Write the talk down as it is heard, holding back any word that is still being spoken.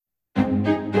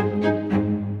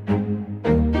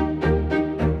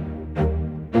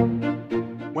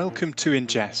Welcome to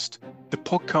Ingest, the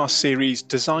podcast series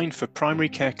designed for primary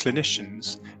care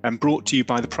clinicians and brought to you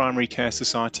by the Primary Care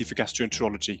Society for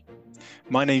Gastroenterology.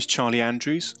 My name's Charlie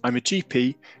Andrews. I'm a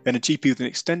GP and a GP with an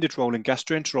extended role in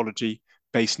gastroenterology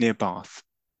based near Bath.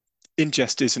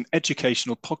 Ingest is an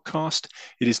educational podcast.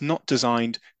 It is not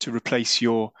designed to replace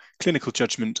your clinical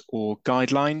judgment or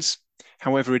guidelines.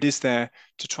 However, it is there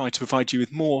to try to provide you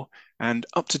with more and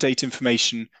up-to-date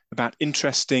information about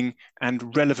interesting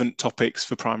and relevant topics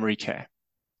for primary care.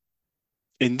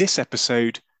 In this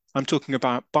episode, I'm talking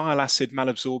about bile acid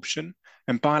malabsorption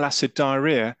and bile acid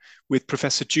diarrhea with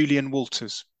Professor Julian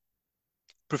Walters.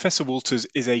 Professor Walters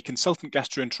is a consultant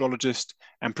gastroenterologist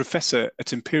and professor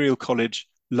at Imperial College,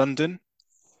 London.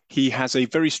 He has a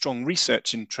very strong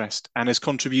research interest and has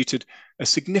contributed a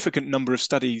significant number of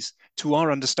studies to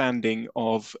our understanding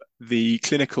of the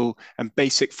clinical and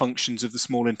basic functions of the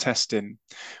small intestine,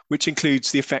 which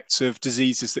includes the effects of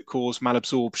diseases that cause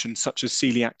malabsorption, such as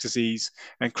celiac disease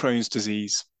and Crohn's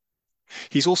disease.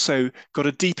 He's also got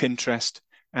a deep interest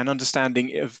and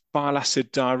understanding of bile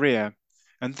acid diarrhea,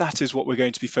 and that is what we're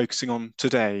going to be focusing on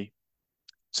today.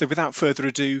 So without further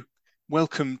ado,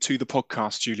 welcome to the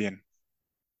podcast, Julian.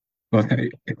 Well,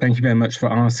 thank you very much for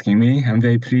asking me. I'm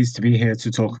very pleased to be here to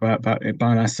talk about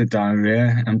bile acid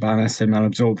diarrhea and bile acid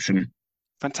malabsorption.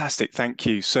 Fantastic, thank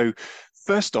you. So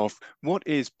first off, what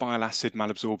is bile acid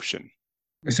malabsorption?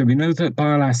 So we know that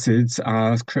bile acids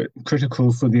are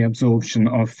critical for the absorption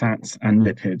of fats and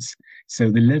lipids.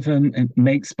 So the liver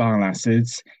makes bile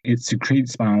acids, it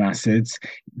secretes bile acids.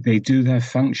 They do their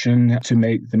function to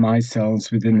make the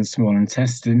micelles within the small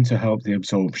intestine to help the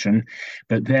absorption.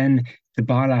 But then the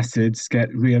bile acids get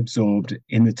reabsorbed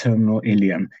in the terminal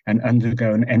ileum and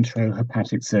undergo an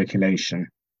enterohepatic circulation.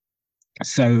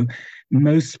 So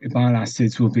most bile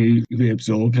acids will be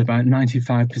reabsorbed, about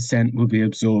 95% will be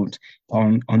absorbed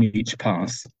on each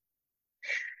pass.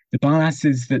 The bile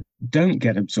acids that don't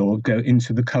get absorbed go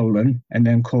into the colon and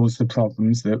then cause the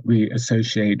problems that we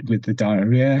associate with the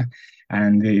diarrhea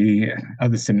and the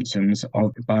other symptoms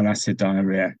of bile acid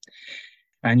diarrhea.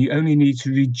 And you only need to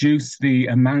reduce the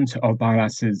amount of bile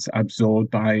acids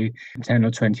absorbed by 10 or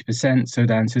 20%, so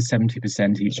down to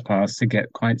 70% each pass to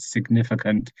get quite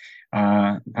significant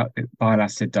bile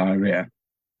acid diarrhea.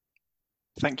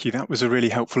 Thank you. That was a really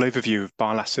helpful overview of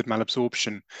bile acid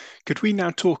malabsorption. Could we now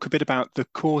talk a bit about the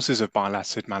causes of bile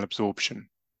acid malabsorption?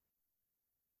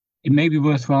 It may be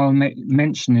worthwhile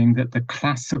mentioning that the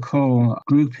classical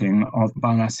grouping of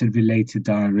bile acid-related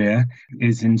diarrhea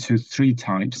is into three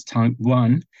types. Type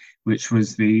 1, which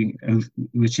is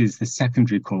the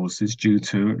secondary causes due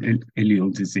to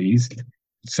ileal disease.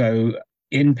 So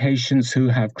in patients who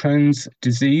have Crohn's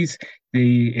disease,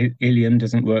 the ileum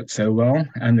doesn't work so well,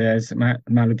 and there's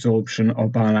malabsorption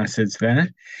of bile acids there.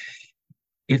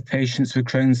 If patients with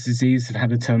Crohn's disease have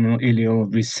had a terminal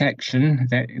ileal resection,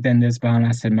 then there's bile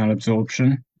acid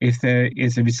malabsorption. If there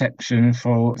is a resection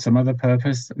for some other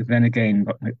purpose, then again,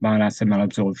 bile acid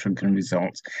malabsorption can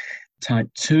result. Type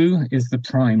 2 is the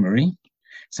primary.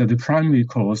 So the primary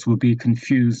cause will be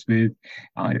confused with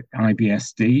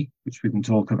IBSD, which we can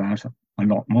talk about a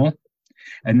lot more.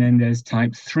 And then there's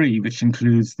type 3, which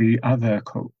includes the other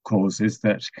causes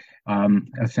that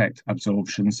affect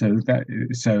absorption. So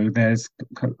there's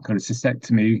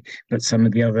cholecystectomy, but some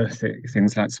of the other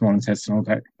things like small intestinal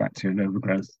bacterial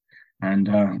overgrowth and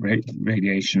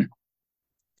radiation.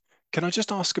 Can I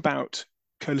just ask about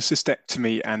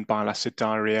cholecystectomy and bile acid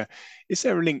diarrhea? Is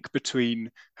there a link between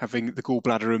having the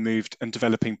gallbladder removed and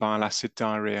developing bile acid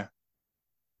diarrhea?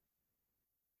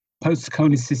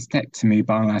 Post-cholecystectomy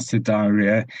bile acid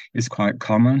diarrhea is quite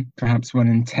common. Perhaps 1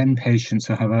 in 10 patients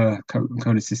who have a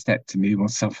cholecystectomy will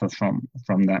suffer from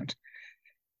that.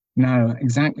 Now,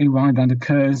 exactly why that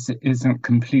occurs isn't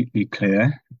completely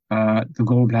clear. The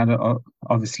gallbladder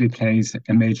obviously plays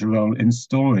a major role in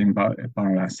storing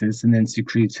bile acids and then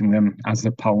secreting them as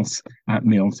a pulse at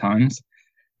meal times.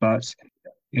 But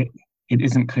it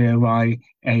isn't clear why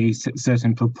a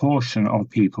certain proportion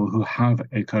of people who have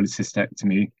a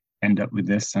cholecystectomy end up with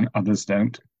this and others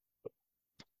don't.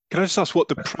 Can I just ask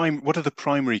what are the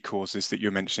primary causes that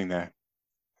you're mentioning there?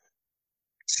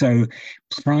 So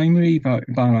primary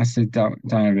bile acid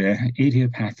diarrhea,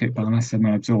 idiopathic bile acid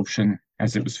malabsorption,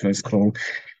 as it was first called,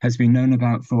 has been known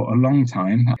about for a long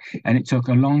time. And it took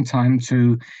a long time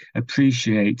to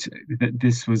appreciate that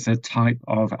this was a type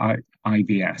of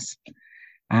IBS.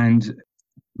 And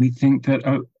we think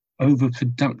that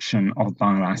overproduction of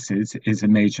bile acids is a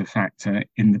major factor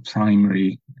in the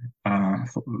primary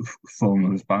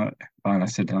form of bile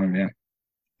acid diarrhea.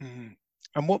 Mm.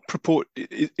 And what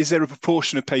is there a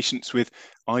proportion of patients with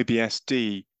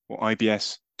IBSD or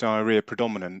IBS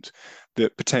diarrhea-predominant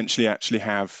that potentially actually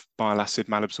have bile acid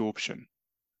malabsorption?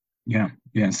 Yeah.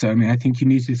 So I mean, I think you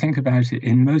need to think about it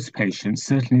in most patients.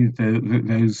 Certainly,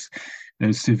 those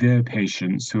severe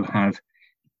patients who have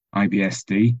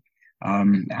IBSD,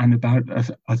 and about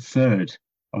a third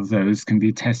of those can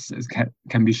be tested,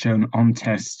 can be shown on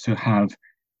tests to have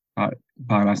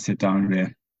bile acid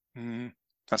diarrhea.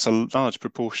 That's a large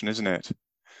proportion, isn't it?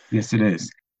 Yes, it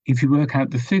is. If you work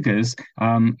out the figures,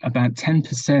 about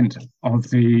 10% of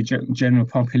the general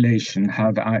population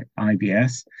have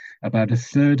IBS. About a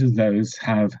third of those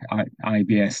have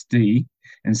IBSD.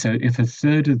 And so if a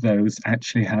third of those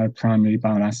actually have primary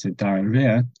bile acid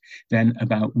diarrhea, then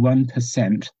about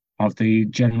 1% of the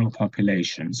general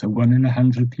population, so 1 in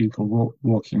 100 people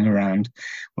walking around,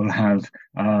 will have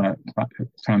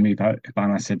primary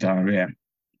bile acid diarrhea.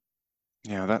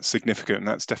 Yeah, that's significant.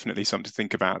 That's definitely something to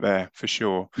think about there for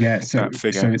sure. Yeah, so That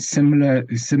figure. it's similar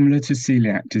to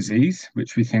celiac disease,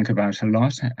 which we think about a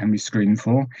lot and we screen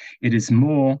for. It is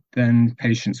more than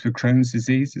patients with Crohn's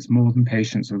disease. It's more than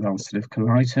patients with ulcerative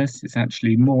colitis. It's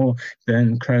actually more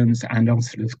than Crohn's and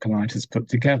ulcerative colitis put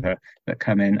together that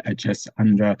come in at just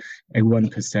under a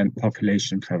 1%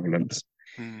 population prevalence.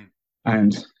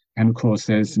 And of course,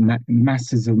 there's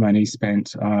masses of money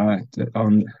spent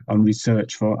on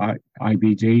research for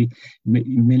IBD,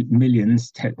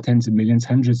 millions, tens of millions,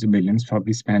 hundreds of millions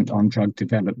probably spent on drug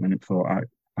development for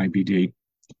IBD.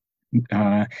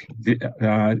 There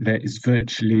is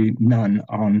virtually none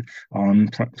on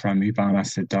primary bile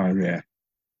acid diarrhea.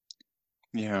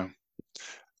 Yeah.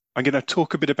 I'm going to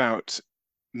talk a bit about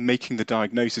making the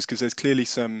diagnosis because there's clearly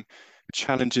some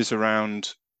challenges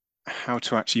around how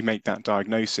to actually make that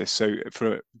diagnosis. So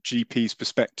for a GP's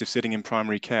perspective, sitting in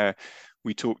primary care,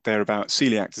 we talked there about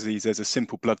celiac disease. There's a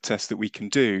simple blood test that we can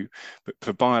do, but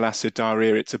for bile acid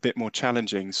diarrhea, it's a bit more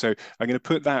challenging. So I'm going to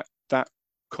put that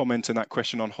comment and that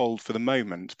question on hold for the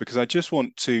moment, because I just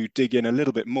want to dig in a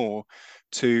little bit more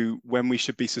to when we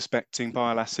should be suspecting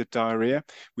bile acid diarrhea.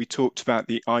 We talked about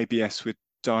the IBS with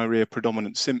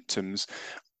diarrhea-predominant symptoms.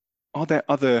 Are there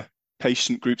other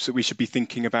patient groups that we should be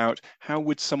thinking about? How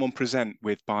would someone present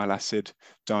with bile acid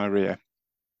diarrhea?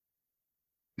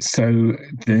 So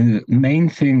the main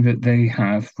thing that they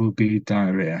have will be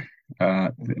diarrhea,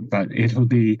 but it'll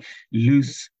be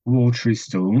loose, watery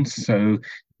stools. So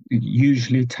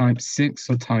usually type 6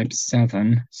 or type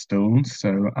 7 stools,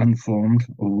 so unformed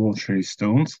or watery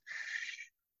stools.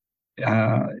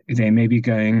 They may be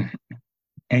going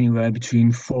anywhere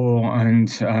between 4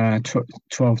 and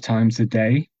 12 times a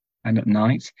day and at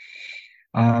night.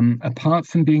 Apart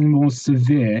from being more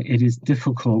severe, it is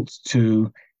difficult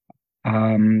to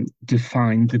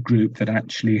define the group that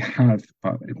actually have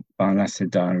bile acid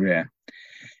diarrhea.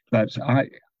 But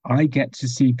I get to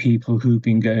see people who've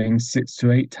been going 6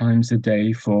 to 8 times a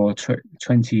day for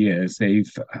 20 years.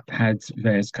 They've had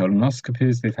various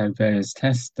colonoscopies, they've had various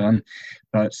tests done,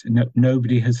 but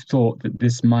nobody has thought that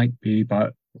this might be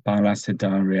bile acid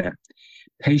diarrhea.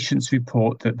 Patients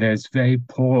report that there's very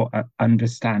poor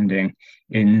understanding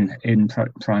in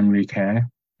primary care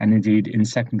and indeed in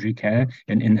secondary care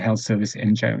and in the health service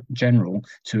in general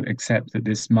to accept that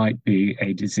this might be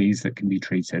a disease that can be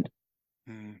treated.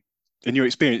 In your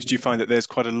experience, do you find that there's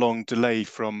quite a long delay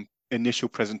from initial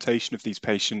presentation of these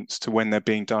patients to when they're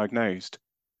being diagnosed?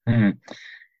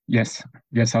 Yes,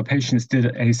 our patients did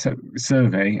a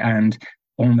survey, and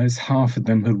almost half of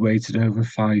them had waited over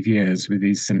 5 years with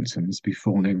these symptoms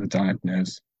before they were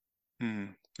diagnosed.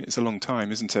 It's a long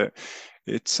time, isn't it?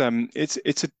 It's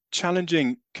a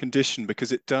challenging condition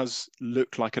because it does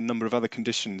look like a number of other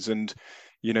conditions, and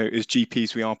as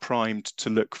GPs we are primed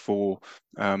to look for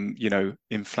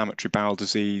inflammatory bowel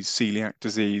disease, celiac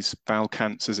disease, bowel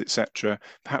cancers, etc.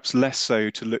 Perhaps less so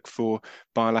to look for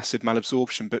bile acid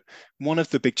malabsorption. But one of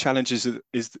the big challenges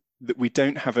is that we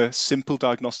don't have a simple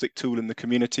diagnostic tool in the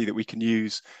community that we can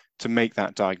use to make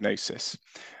that diagnosis.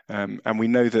 And we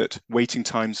know that waiting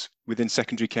times within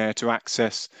secondary care to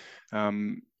access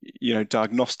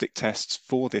diagnostic tests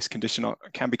for this condition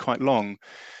can be quite long.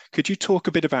 Could you talk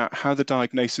a bit about how the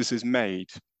diagnosis is made?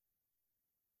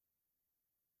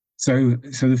 So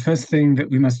the first thing that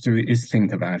we must do is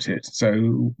think about it.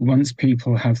 So once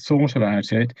people have thought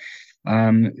about it,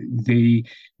 the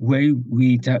way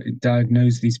we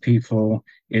diagnose these people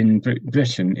in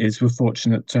Britain is we're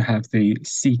fortunate to have the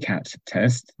CCAT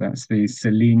test. That's the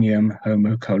selenium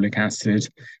homocholic acid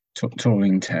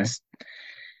taurine test.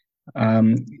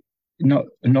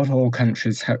 Not all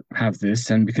countries have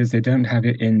this, and because they don't have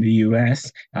it in the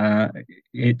US,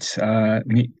 it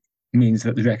means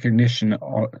that the recognition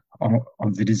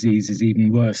of the disease is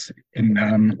even worse in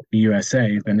the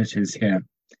USA than it is here.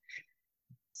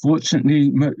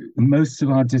 Fortunately, most of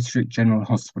our district general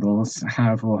hospitals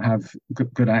have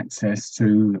good access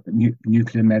to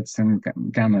nuclear medicine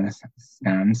gamma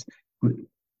scans,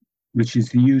 which is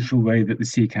the usual way that the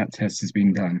CCAT test has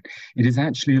been done. It is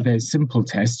actually a very simple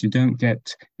test. You don't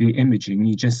get the imaging,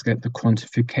 you just get the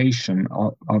quantification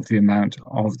of the amount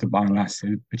of the bile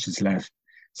acid which is left.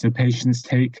 So patients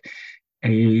take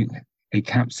a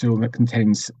capsule that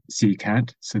contains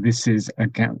CCAT. So this is a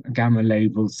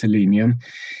gamma-labeled selenium.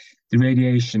 The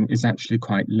radiation is actually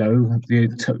quite low. The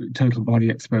total body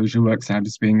exposure works out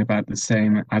as being about the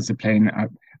same as a plain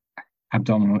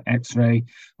abdominal X-ray,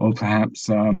 or perhaps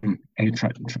a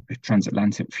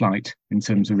transatlantic flight in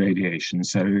terms of radiation.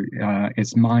 So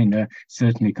it's minor,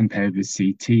 certainly compared with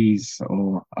CTs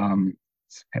or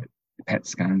PET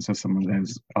scans or some of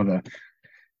those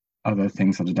other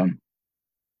things that are done.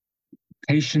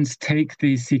 Patients take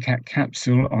the CCAT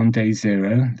capsule on day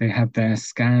 0. They have their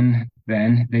scan,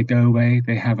 then they go away,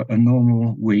 they have a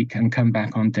normal week and come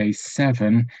back on day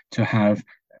 7 to have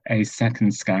a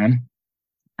second scan.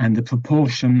 And the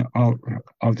proportion of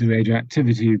the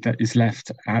radioactivity that is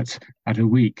left at a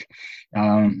week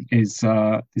is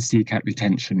the CCAT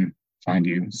retention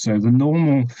value. So the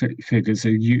normal figures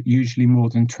are usually more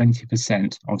than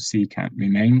 20% of CCAT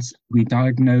remains. We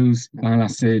diagnose bile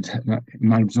acid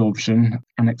malabsorption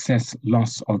and excess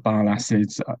loss of bile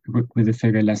acids with a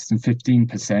figure less than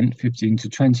 15%. 15 to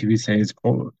 20 we say is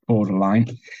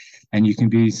borderline. And you can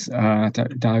be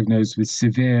diagnosed with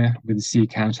severe with a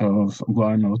CCAT of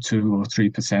 1 or 2 or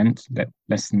 3%,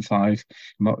 less than 5,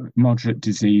 moderate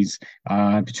disease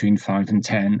between 5 and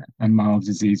 10, and mild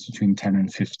disease between 10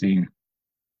 and 15.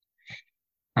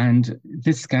 And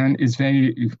this scan is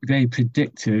very, very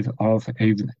predictive of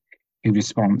a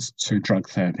response to drug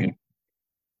therapy.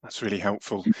 That's really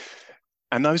helpful.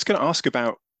 And I was going to ask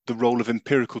about the role of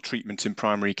empirical treatment in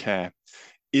primary care.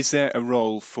 Is there a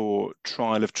role for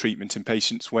trial of treatment in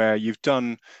patients where you've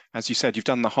done, as you said, you've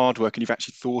done the hard work and you've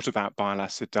actually thought about bile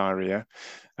acid diarrhea,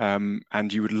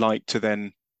 and you would like to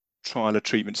then trial a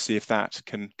treatment to see if that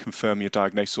can confirm your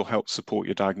diagnosis or help support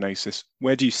your diagnosis?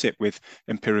 Where do you sit with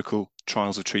empirical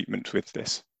trials of treatment with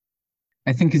this?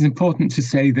 I think it's important to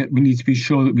say that we need to be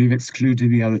sure that we've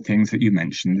excluded the other things that you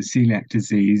mentioned, the celiac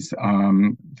disease,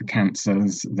 the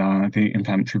cancers, the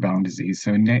inflammatory bowel disease.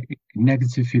 So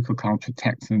negative fecal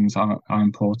calprotectins are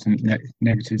important,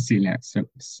 negative celiac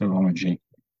serology.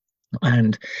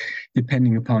 And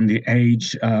depending upon the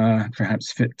age,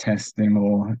 perhaps fit testing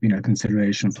or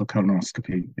consideration for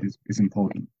colonoscopy is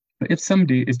important. But if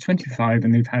somebody is 25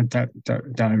 and they've had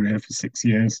diarrhea for 6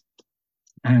 years,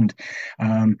 and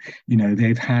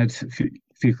they've had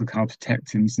fecal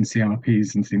calprotectins and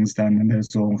CRPs and things done, and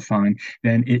those are all fine,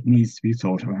 then it needs to be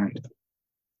thought about.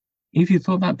 If you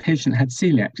thought that patient had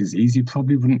celiac disease, you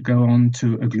probably wouldn't go on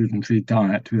to a gluten-free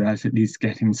diet without at least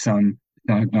getting some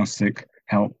diagnostic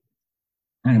help.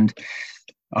 And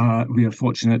we are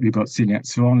fortunate we've got celiac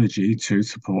serology to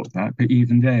support that, but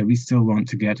even there, we still want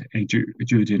to get a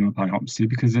duodenal biopsy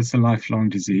because it's a lifelong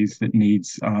disease that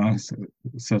needs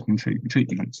certain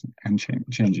treatments and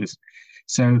changes.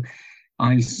 So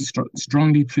I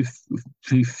strongly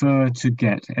prefer to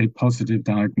get a positive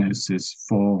diagnosis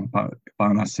for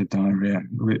bile acid diarrhea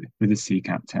with a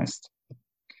CCAT test.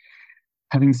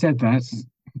 Having said that,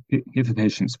 if a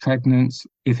patient's pregnant,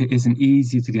 if it isn't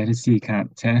easy to get a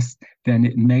CCAT test, then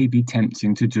it may be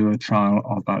tempting to do a trial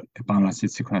of bile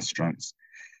acid sequestrants.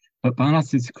 But bile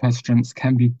acid sequestrants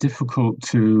can be difficult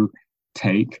to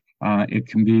take. It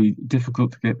can be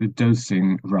difficult to get the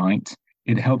dosing right.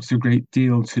 It helps a great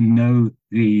deal to know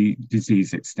the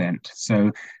disease extent.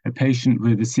 So a patient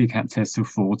with a CCAT test of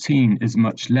 14 is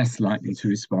much less likely to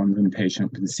respond than a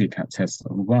patient with a CCAT test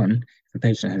of 1. If a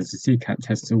patient has a CCAT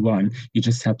test of 1, you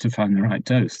just have to find the right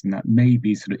dose. And that may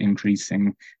be sort of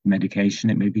increasing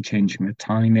medication. It may be changing the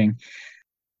timing,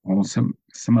 or some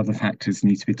other factors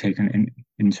need to be taken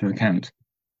into account.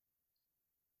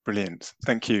 Brilliant.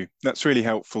 Thank you. That's really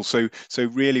helpful. So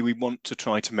really we want to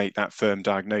try to make that firm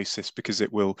diagnosis because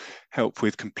it will help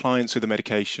with compliance with the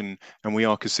medication, and we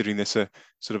are considering this a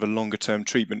sort of a longer term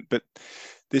treatment. But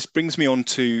this brings me on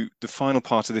to the final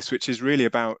part of this, which is really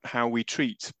about how we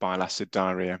treat bile acid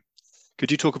diarrhea. Could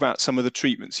you talk about some of the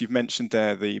treatments you've mentioned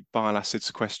there, the bile acid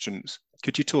sequestrants?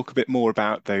 Could you talk a bit more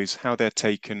about those, how they're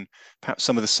taken, perhaps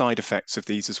some of the side effects of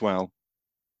these as well?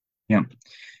 Yeah.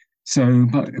 So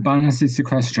bile acid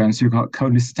sequestrants, you've got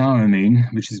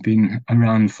cholestyramine, which has been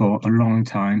around for a long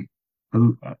time,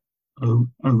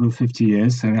 over 50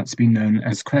 years. So that's been known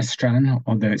as Questran,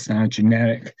 although it's now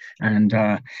generic. And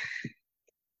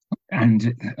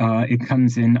And it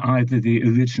comes in either the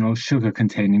original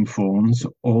sugar-containing forms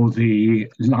or the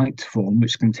light form,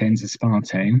 which contains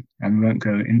aspartame. And we won't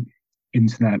go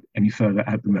into that any further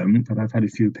at the moment, but I've had a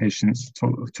few patients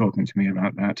talking to me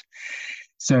about that.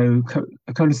 So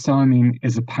cholestyramine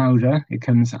is a powder. It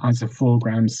comes as a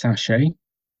 4-gram sachet.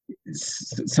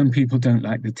 Some people don't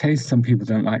like the taste, some people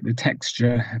don't like the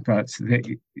texture, but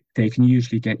they can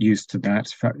usually get used to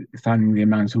that, finding the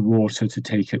amount of water to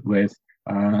take it with.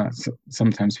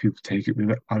 Sometimes people take it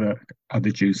with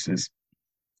other juices.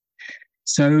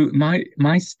 So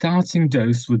my starting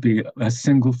dose would be a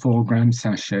single 4-gram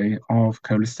sachet of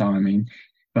cholestyramine,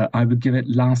 but I would give it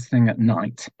last thing at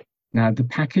night. Now, the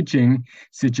packaging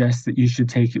suggests that you should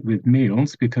take it with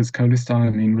meals because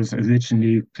cholestyramine was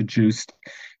originally produced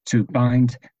to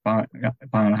bind bile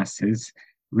acids,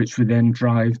 which would then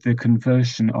drive the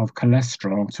conversion of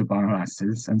cholesterol to bile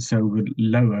acids, and so would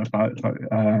lower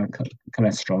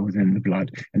cholesterol within the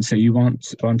blood. And so you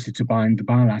wanted to bind the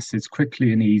bile acids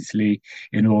quickly and easily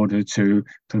in order to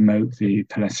promote the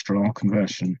cholesterol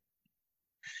conversion.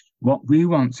 What we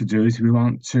want to do is we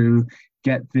want to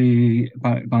get the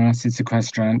bile acid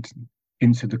sequestrant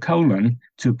into the colon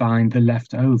to bind the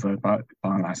leftover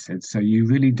bile acids. So you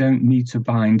really don't need to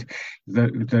bind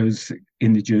those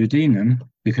in the duodenum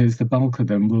because the bulk of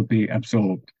them will be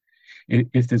absorbed.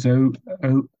 If there's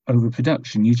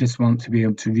overproduction, you just want to be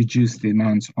able to reduce the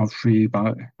amount of free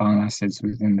bile acids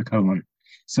within the colon.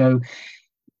 So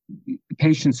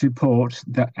patients report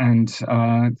that, and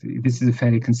this is a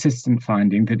fairly consistent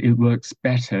finding, that it works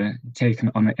better taken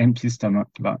on an empty stomach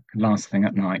last thing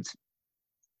at night.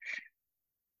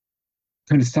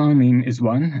 Cholestyramine is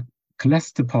one.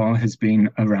 Cholesterol has been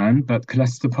around, but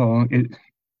cholesterol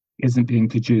isn't being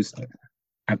produced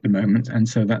at the moment, and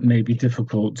so that may be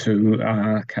difficult to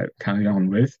carry on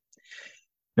with.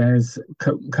 There's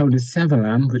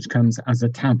cholesevelam, which comes as a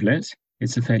tablet.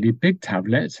 It's a fairly big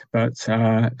tablet, but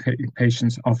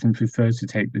patients often prefer to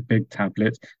take the big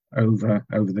tablet over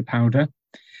the powder.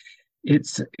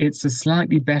 It's a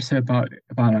slightly better bile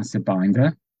acid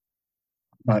binder,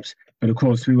 but of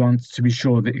course we want to be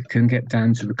sure that it can get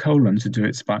down to the colon to do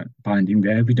its binding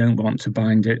there. We don't want to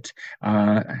bind it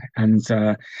and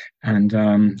fill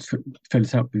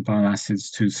it up with bile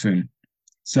acids too soon.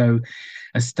 So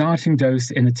a starting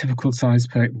dose in a typical size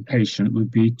patient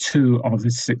would be 2 of the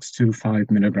 6 to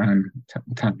 5 milligram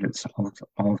tablets of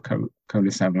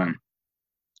cholesevelam.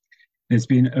 There's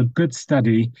been a good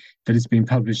study that has been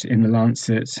published in the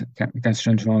Lancet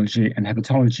Gastroenterology and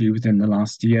Hepatology within the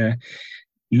last year,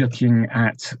 looking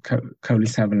at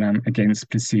cholesevelam against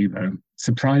placebo.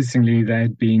 Surprisingly, there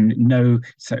had been no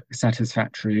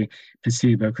satisfactory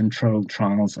placebo-controlled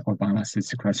trials of bile acid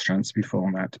sequestrants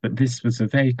before that, but this was a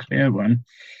very clear one.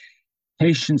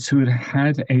 Patients who had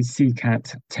had a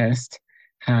CCAT test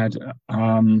had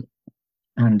and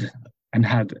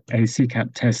had a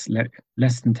CCAT test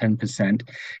less than 10%,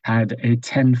 had a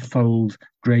 10-fold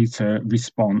greater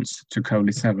response to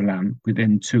cholesevelam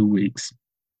within 2 weeks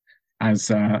as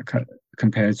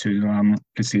compared to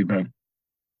placebo.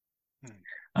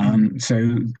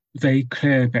 So very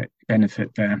clear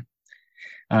benefit there.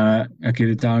 Okay,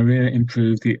 the diarrhea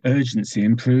improved, the urgency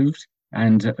improved,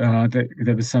 and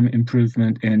there was some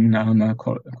improvement in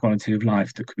quality of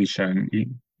life that could be shown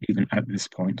even at this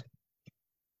point.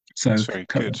 So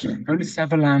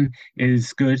cholesevelam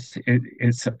is good.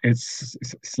 It's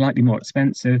slightly more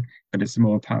expensive, but it's a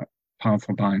more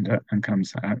powerful binder and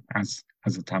comes out as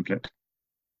a tablet.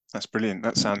 That's brilliant.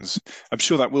 I'm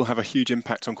sure that will have a huge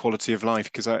impact on quality of life,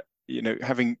 because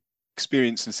having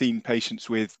experienced and seen patients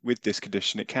with this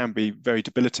condition, it can be very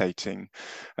debilitating.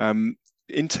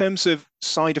 In terms of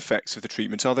side effects of the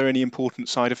treatment, are there any important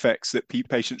side effects that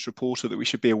patients report or that we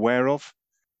should be aware of?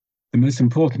 The most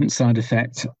important side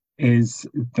effect is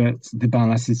that the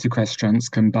bile acid sequestrants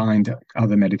can bind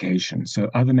other medication. So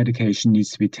other medication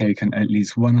needs to be taken at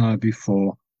least 1 hour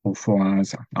before or 4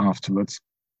 hours afterwards.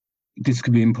 This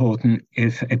could be important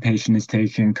if a patient is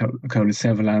taking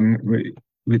cholesevelam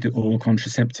with the oral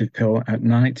contraceptive pill at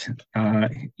night.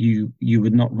 You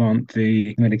would not want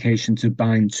the medication to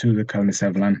bind to the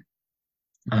cholesevelam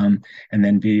and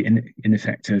then be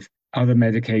ineffective. Other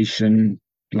medication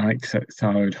like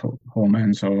thyroid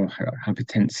hormones or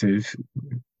hypertensive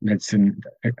medicine,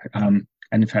 and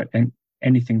in fact,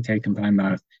 anything taken by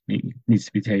mouth needs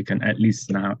to be taken at least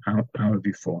an hour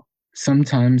before.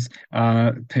 Sometimes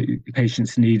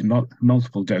patients need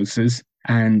multiple doses,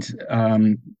 and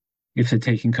if they're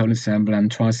taking cholesevelam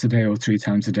twice a day or 3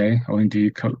 times a day, or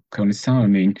indeed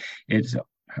cholestyramine, it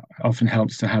often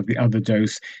helps to have the other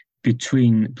dose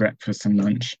between breakfast and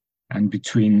lunch. and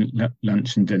between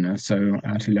lunch and dinner, so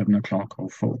at 11 o'clock or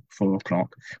 4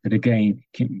 o'clock. But again,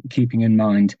 keeping in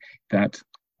mind that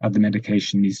the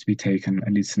medication needs to be taken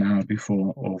at least an hour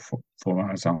before or 4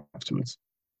 hours afterwards.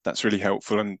 That's really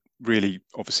helpful and really,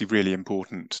 obviously, really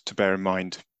important to bear in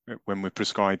mind when we're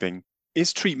prescribing.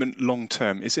 Is treatment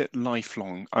long-term? Is it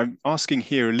lifelong? I'm asking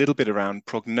here a little bit around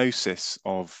prognosis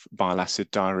of bile acid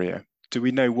diarrhea. Do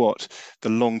we know what the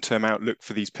long-term outlook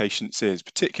for these patients is,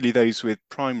 particularly those with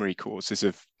primary causes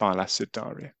of bile acid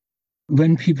diarrhea?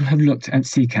 When people have looked at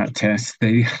CCAT tests,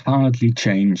 they hardly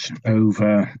change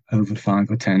over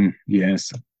 5 or 10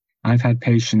 years. I've had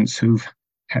patients who've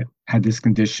had this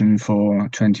condition for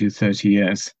 20 or 30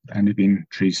 years and have been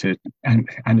treated and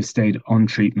have stayed on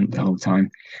treatment the whole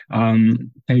time.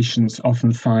 Patients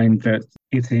often find that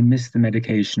if they miss the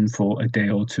medication for a day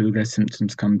or two, their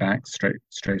symptoms come back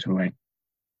straight away.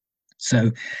 So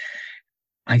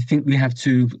I think we have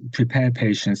to prepare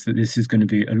patients that this is going to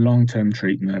be a long-term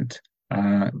treatment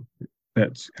that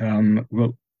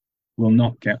will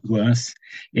not get worse.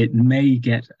 It may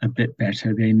get a bit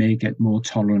better. They may get more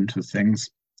tolerant of things.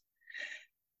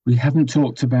 We haven't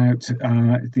talked about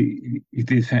the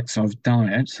effects of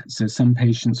diet. So some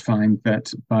patients find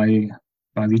that by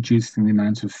reducing the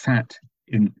amount of fat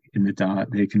in the diet,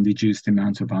 they can reduce the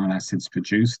amount of bile acids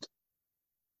produced.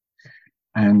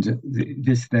 And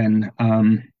this then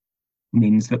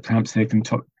means that perhaps they can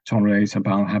tolerate a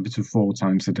bowel habit of 4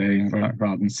 times a day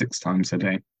rather than 6 times a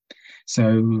day.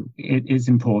 So it is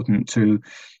important to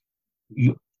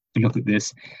look at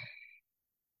this.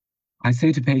 I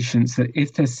say to patients that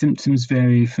if their symptoms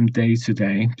vary from day to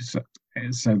day,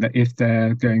 so that if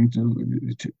they're going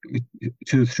to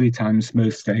 2 or 3 times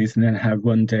most days and then have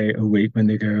 1 day a week when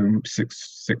they go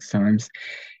six times,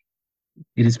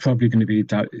 it is probably going to be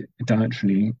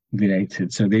dietary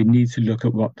related. So they need to look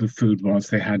at what the food was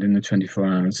they had in the 24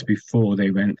 hours before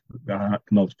they went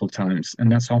multiple times.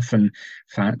 And that's often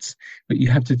fats, but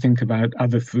you have to think about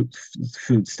other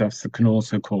foodstuffs that can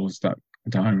also cause that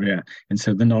diarrhea. And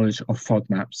so the knowledge of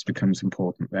FODMAPs becomes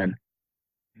important then.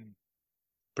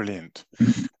 Brilliant.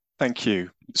 Thank you.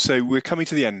 So we're coming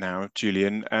to the end now,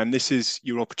 Julian, and this is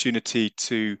your opportunity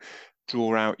to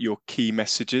draw out your key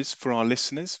messages for our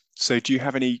listeners. So do you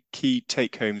have any key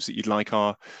take-homes that you'd like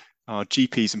our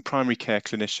GPs and primary care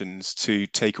clinicians to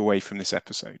take away from this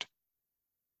episode?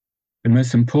 The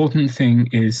most important thing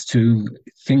is to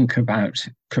think about,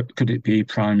 could it be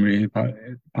primary bile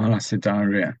acid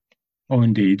diarrhea, or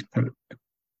indeed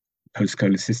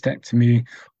post-cholecystectomy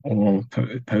or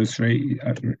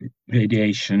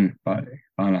post-radiation bile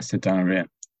acid diarrhea.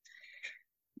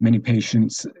 Many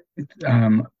patients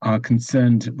are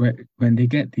concerned when they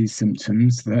get these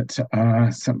symptoms that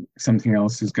something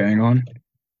else is going on,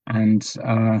 and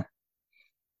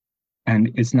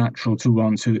it's natural to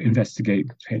want to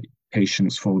investigate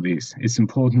patients for these. It's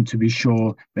important to be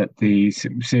sure that the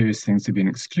serious things have been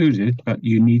excluded, but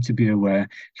you need to be aware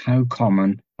how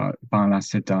common bile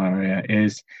acid diarrhea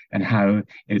is and how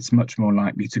it's much more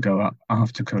likely to go up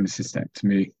after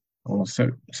cholecystectomy or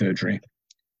surgery.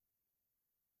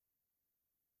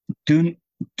 Do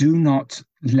not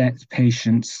let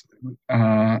patients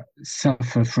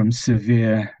suffer from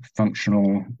severe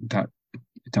functional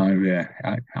diarrhea,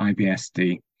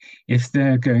 IBSD. If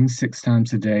they're going 6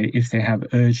 times a day, if they have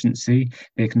urgency,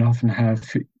 they can often have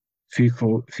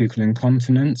fecal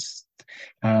incontinence.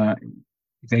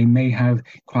 They may have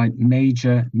quite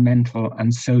major mental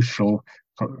and social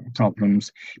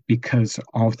problems because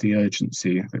of the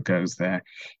urgency that goes there.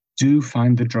 Do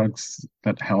find the drugs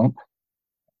that help.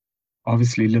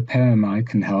 Obviously, loperamide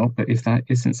can help, but if that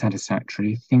isn't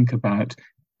satisfactory, think about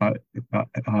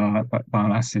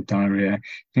bile acid diarrhea.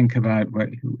 Think about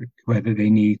whether they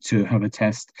need to have a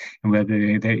test and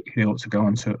whether they ought to go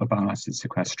onto a bile acid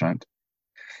sequestrant.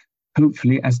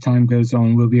 Hopefully, as time goes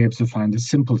on, we'll be able to find a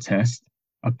simple test,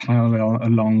 a parallel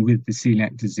along with the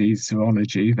celiac disease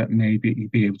serology that may be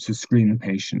able to screen the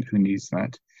patient who needs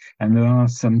that. And there are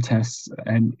some tests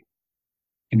in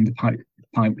the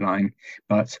pipeline,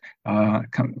 but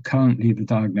currently the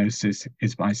diagnosis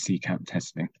is by CCAT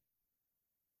testing.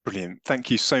 Brilliant.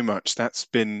 Thank you so much. That's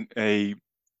been a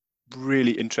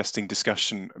really interesting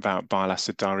discussion about bile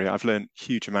acid diarrhea. I've learned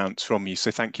huge amounts from you, so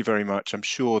thank you very much. I'm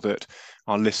sure that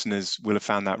our listeners will have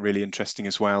found that really interesting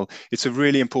as well. It's a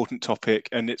really important topic,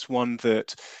 and it's one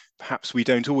that perhaps we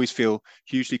don't always feel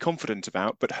hugely confident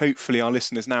about, but hopefully our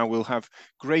listeners now will have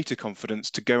greater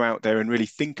confidence to go out there and really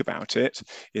think about it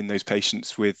in those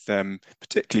patients with,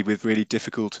 particularly with really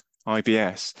difficult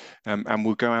IBS, and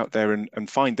we'll go out there and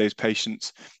find those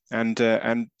patients and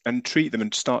treat them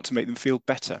and start to make them feel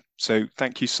better. So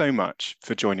thank you so much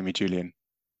for joining me, Julian.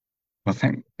 Well,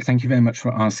 thank you very much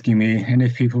for asking me. And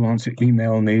if people want to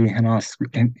email me and ask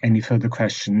any further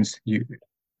questions, you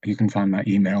can find my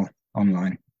email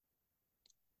online.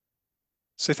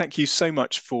 So thank you so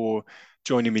much for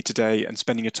joining me today and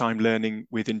spending your time learning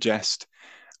with Ingest.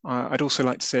 I'd also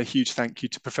like to say a huge thank you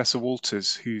to Professor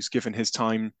Walters, who's given his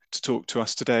time to talk to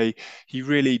us today. He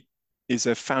really is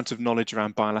a fount of knowledge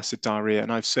around bile acid diarrhea,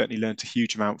 and I've certainly learned a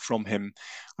huge amount from him.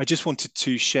 I just wanted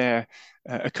to share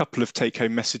a couple of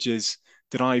take-home messages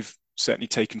that I've certainly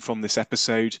taken from this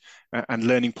episode and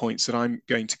learning points that I'm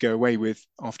going to go away with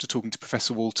after talking to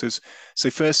Professor Walters. So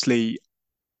firstly,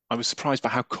 I was surprised by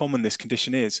how common this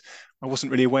condition is. I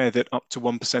wasn't really aware that up to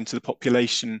 1% of the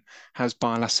population has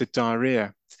bile acid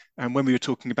diarrhea. And when we were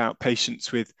talking about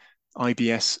patients with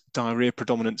IBS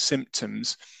diarrhea-predominant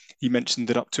symptoms, he mentioned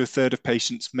that up to a third of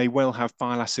patients may well have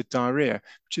bile acid diarrhea,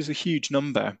 which is a huge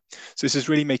number. So this is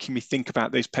really making me think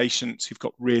about those patients who've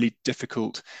got really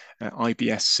difficult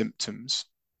IBS symptoms.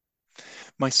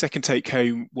 My second take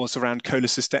home was around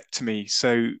cholecystectomy.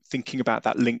 So thinking about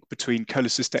that link between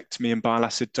cholecystectomy and bile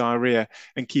acid diarrhea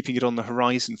and keeping it on the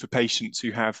horizon for patients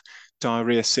who have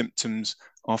diarrhea symptoms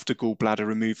after gallbladder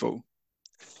removal.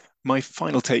 My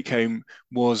final take home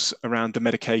was around the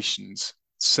medications.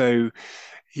 So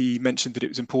he mentioned that it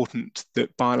was important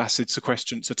that bile acid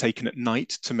sequestrants are taken at night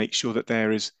to make sure that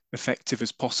they're as effective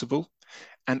as possible,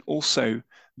 and also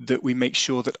that we make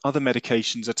sure that other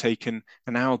medications are taken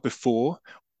an hour before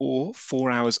or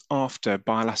 4 hours after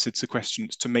bile acid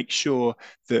sequestrants to make sure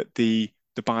that the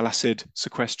bile acid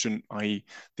sequestrant, i.e.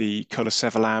 the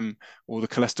colesevelam or the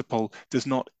cholesterol, does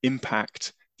not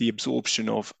impact the absorption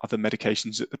of other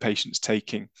medications that the patient's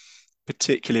taking,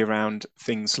 particularly around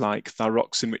things like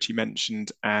thyroxine, which he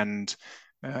mentioned, and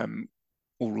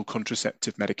oral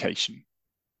contraceptive medication.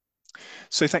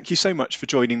 So thank you so much for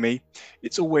joining me.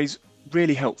 It's always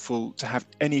really helpful to have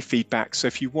any feedback. So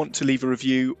if you want to leave a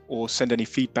review or send any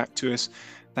feedback to us,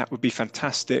 that would be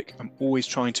fantastic. I'm always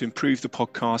trying to improve the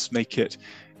podcast, make it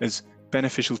as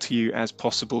beneficial to you as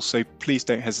possible. So please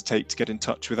don't hesitate to get in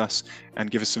touch with us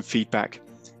and give us some feedback.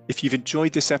 If you've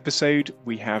enjoyed this episode,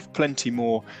 we have plenty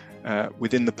more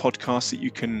within the podcast that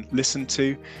you can listen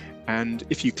to. And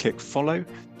if you click follow,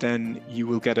 then you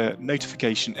will get a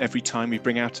notification every time we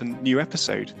bring out a new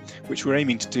episode, which we're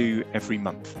aiming to do every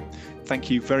month. Thank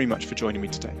you very much for joining me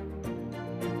today.